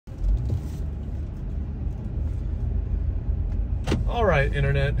All right,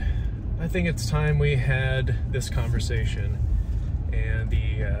 Internet, I think it's time we had this conversation. And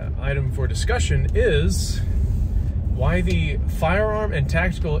the item for discussion is why the firearm and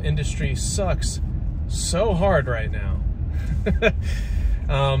tactical industry sucks so hard right now.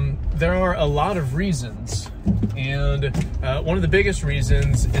 There are a lot of reasons, and one of the biggest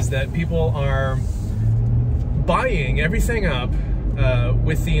reasons is that people are buying everything up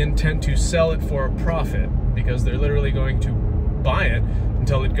with the intent to sell it for a profit, because they're literally going to buy it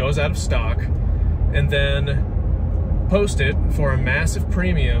until it goes out of stock and then post it for a massive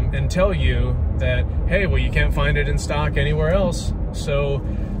premium and tell you that, hey, well, you can't find it in stock anywhere else. So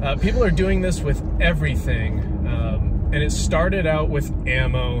people are doing this with everything, and it started out with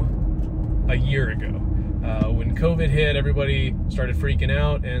ammo a year ago. When COVID hit, everybody started freaking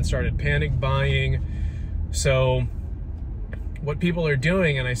out and started panic buying. So what people are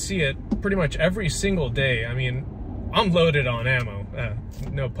doing, and I see it pretty much every single day, I mean, I'm loaded on ammo,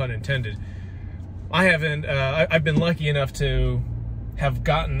 no pun intended. I've been lucky enough to have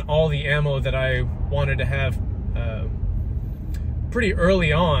gotten all the ammo that I wanted to have pretty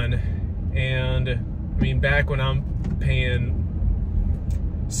early on. And I mean, back when I'm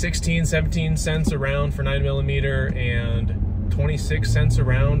paying 16, 17 cents a round for 9mm and 26 cents a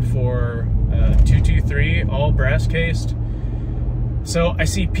round for 223, all brass cased. So I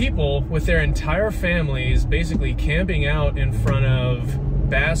see people with their entire families basically camping out in front of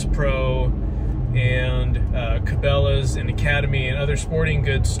Bass Pro and Cabela's and Academy and other sporting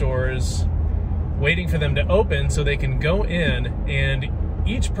goods stores, waiting for them to open so they can go in, and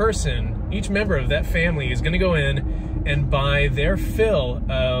each person, each member of that family is going to go in and buy their fill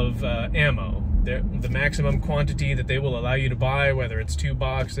of ammo, the maximum quantity that they will allow you to buy, whether it's 2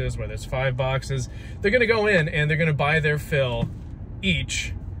 boxes, whether it's 5 boxes. They're going to go in and they're going to buy their fill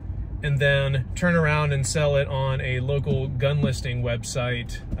each, and then turn around and sell it on a local gun listing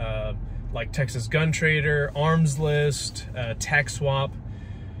website like Texas Gun Trader, Arms List, TaxSwap.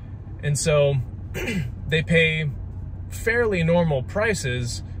 And so they pay fairly normal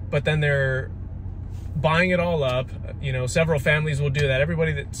prices, but then they're buying it all up. You know, several families will do that.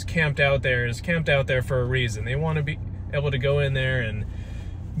 Everybody that's camped out there is camped out there for a reason. They want to be able to go in there and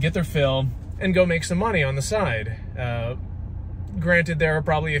get their fill and go make some money on the side. Granted, there are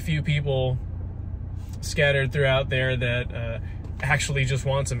probably a few people scattered throughout there that actually just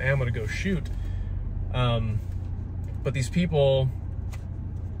want some ammo to go shoot. But these people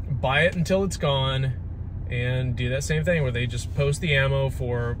buy it until it's gone and do that same thing where they just post the ammo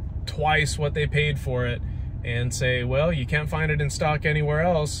for twice what they paid for it and say, well, you can't find it in stock anywhere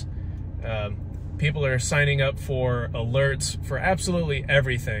else. People are signing up for alerts for absolutely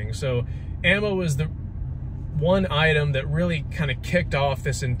everything. So ammo is the one item that really kind of kicked off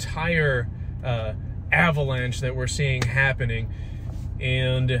this entire avalanche that we're seeing happening,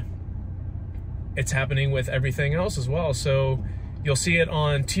 and it's happening with everything else as well. So you'll see it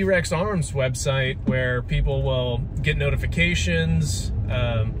on T-Rex Arms website, where people will get notifications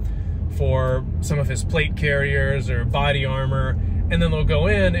for some of his plate carriers or body armor, and then they'll go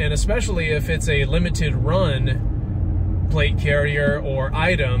in, and especially if it's a limited run plate carrier or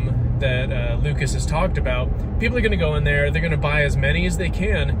item that Lucas has talked about, people are going to go in there, they're going to buy as many as they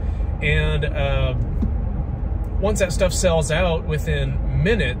can, and once that stuff sells out within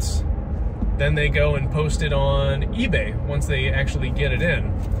minutes, then they go and post it on eBay. Once they actually get it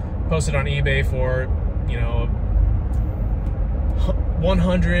in, post it on eBay for, you know,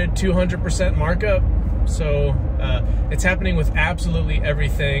 100, 200% markup. So it's happening with absolutely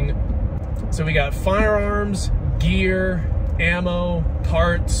everything. So we got firearms, gear, ammo,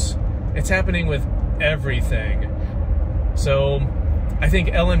 parts. It's happening with everything. So I think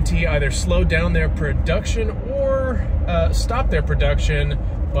LMT either slowed down their production or stopped their production,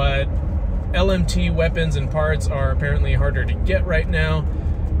 but LMT weapons and parts are apparently harder to get right now.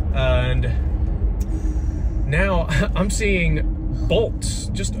 And now I'm seeing bolts,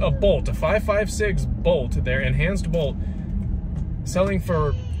 just a bolt, a 5.56 bolt, their enhanced bolt, selling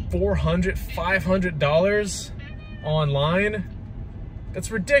for $400, $500 online.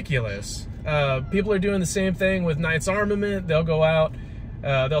 That's ridiculous. People are doing the same thing with Knights Armament. They'll go out,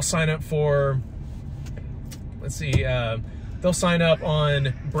 they'll sign up for, let's see, they'll sign up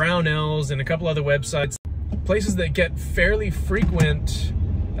on Brownells and a couple other websites, places that get fairly frequent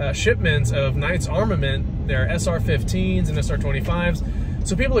shipments of Knights Armament, their SR-15s and SR-25s.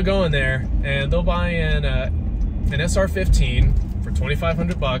 So people are going there and they'll buy in an SR-15 for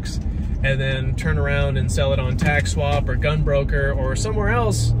 $2,500 and then turn around and sell it on TaxSwap or GunBroker or somewhere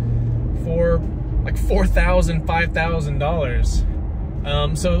else for like $4,000,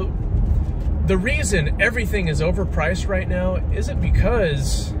 $5,000. So the reason everything is overpriced right now isn't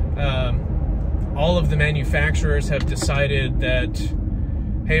because all of the manufacturers have decided that,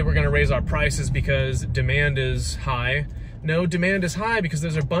 hey, we're going to raise our prices because demand is high. No, demand is high because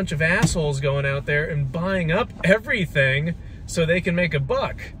there's a bunch of assholes going out there and buying up everything so they can make a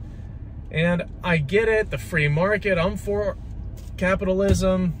buck. And I get it, the free market, I'm for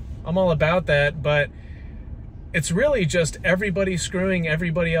capitalism, I'm all about that, but it's really just everybody screwing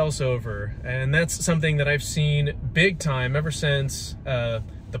everybody else over. And that's something that I've seen big time ever since the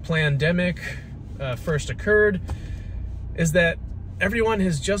pandemic first occurred, is that everyone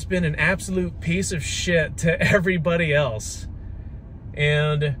has just been an absolute piece of shit to everybody else.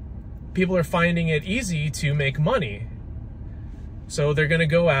 And people are finding it easy to make money. So they're gonna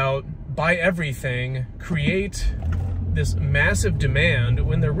go out, buy everything, create this massive demand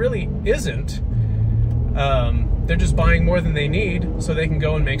when there really isn't. They're just buying more than they need so they can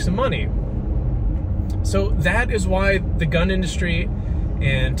go and make some money. So that is why the gun industry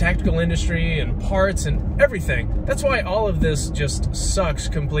and tactical industry and parts and everything, that's why all of this just sucks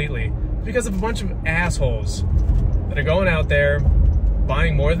completely. It's because of a bunch of assholes that are going out there,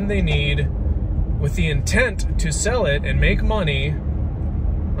 buying more than they need with the intent to sell it and make money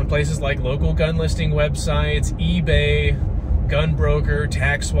on places like local gun listing websites, eBay, Gunbroker,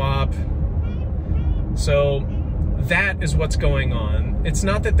 TaxSwap. So that is what's going on. It's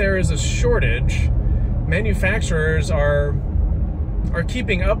not that there is a shortage. Manufacturers are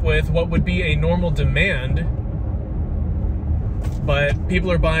keeping up with what would be a normal demand, but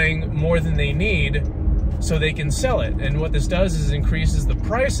people are buying more than they need so they can sell it. And what this does is increases the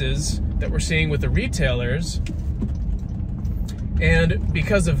prices that we're seeing with the retailers. And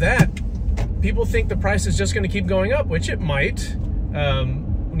because of that, people think the price is just going to keep going up, which it might.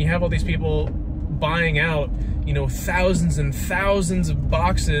 When you have all these people buying out, you know, thousands and thousands of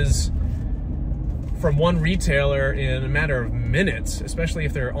boxes from one retailer in a matter of minutes, especially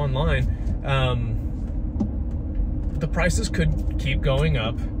if they're online, the prices could keep going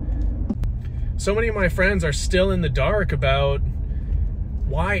up. So many of my friends are still in the dark about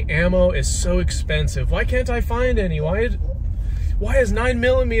why ammo is so expensive. Why can't I find any? Why is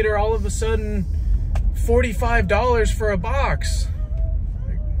 9mm all of a sudden $45 for a box?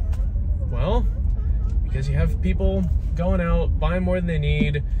 Well, because you have people going out, buying more than they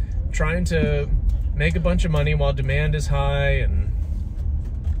need, trying to make a bunch of money while demand is high. And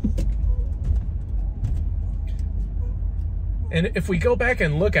if we go back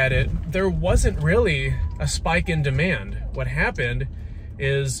and look at it, there wasn't really a spike in demand. What happened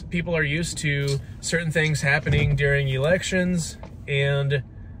is people are used to certain things happening during elections, and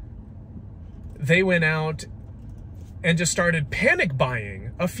they went out and just started panic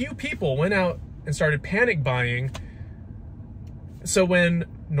buying. A few people went out and started panic buying. So when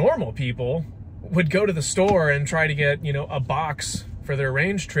normal people would go to the store and try to get, you know, a box for their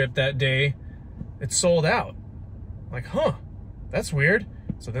range trip that day, it's sold out. Like, huh, that's weird.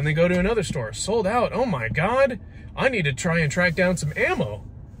 So then they go to another store, sold out. Oh my God, I need to try and track down some ammo.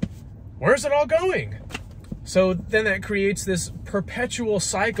 Where's it all going? So then that creates this perpetual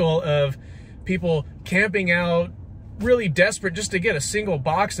cycle of people camping out, really desperate just to get a single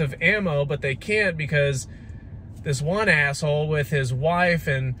box of ammo, but they can't because this one asshole with his wife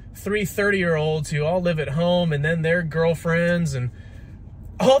and 3 30-year-olds who all live at home, and then their girlfriends, and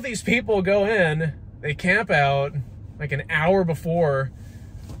all these people go in, they camp out like an hour before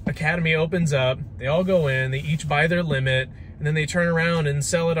Academy opens up, they all go in, they each buy their limit, and then they turn around and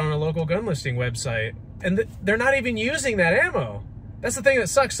sell it on a local gun listing website. And they're not even using that ammo. That's the thing that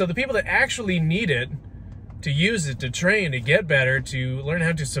sucks. So the people that actually need it, to use it, to train, to get better, to learn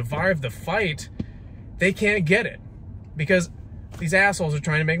how to survive the fight, they can't get it because these assholes are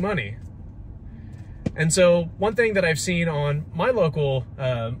trying to make money. And so one thing that I've seen on my local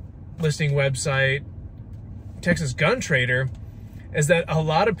listing website, Texas Gun Trader, is that a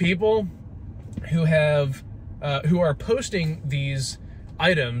lot of people who are posting these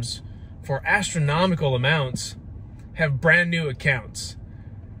items for astronomical amounts have brand new accounts.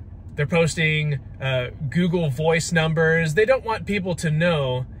 They're posting Google Voice numbers. They don't want people to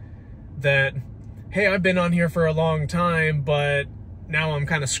know that, hey, I've been on here for a long time, but now I'm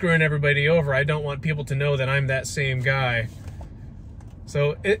kind of screwing everybody over. I don't want people to know that I'm that same guy.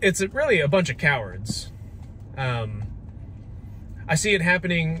 So it's really a bunch of cowards. I see it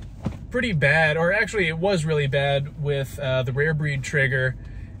happening pretty bad, or actually it was really bad with the Rare Breed trigger.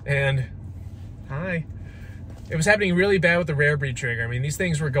 And hi. It was happening really bad with the Rare Breed trigger. I mean, these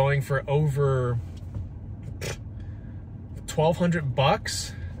things were going for over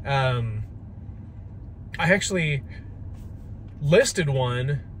 $1,200. I actually listed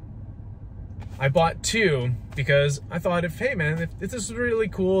one I bought 2 because I thought, hey man, if this is really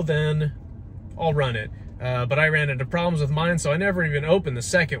cool, then I'll run it. But I ran into problems with mine, so I never even opened the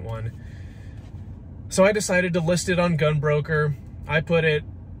second one. So I decided to list it on Gunbroker. I put it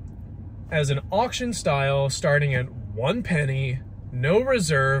as an auction style, starting at 1 penny, no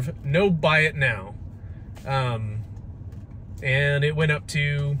reserve, no buy it now. And it went up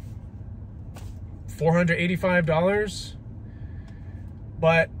to $485.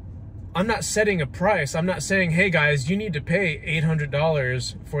 But I'm not setting a price. I'm not saying, hey guys, you need to pay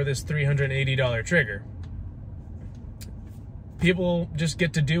 $800 for this $380 trigger. People just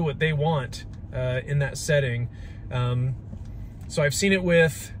get to do what they want in that setting. So I've seen it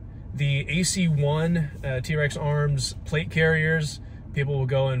with the AC1 T-Rex Arms plate carriers. People will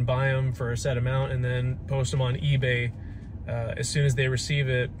go and buy them for a set amount and then post them on eBay as soon as they receive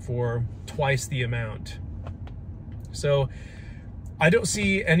it for twice the amount. So I don't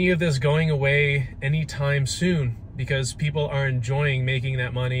see any of this going away anytime soon because people are enjoying making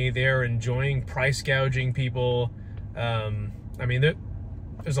that money. They're enjoying price gouging people. I mean,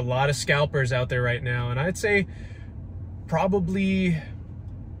 there's a lot of scalpers out there right now, and I'd say probably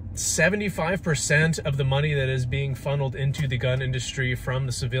 75% of the money that is being funneled into the gun industry from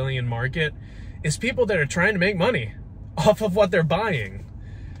the civilian market is people that are trying to make money off of what they're buying.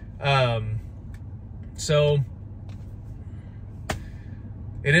 So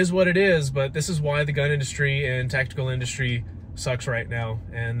it is what it is, but this is why the gun industry and tactical industry sucks right now,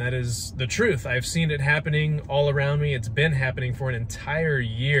 and that is the truth. I've seen it happening all around me. It's been happening for an entire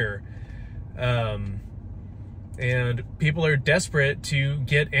year. And people are desperate to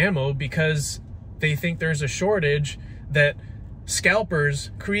get ammo because they think there's a shortage that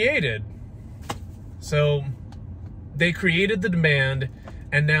scalpers created. So they created the demand,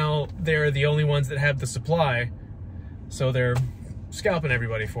 and now they're the only ones that have the supply. So they're scalping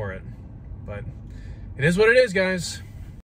everybody for it. But it is what it is, guys.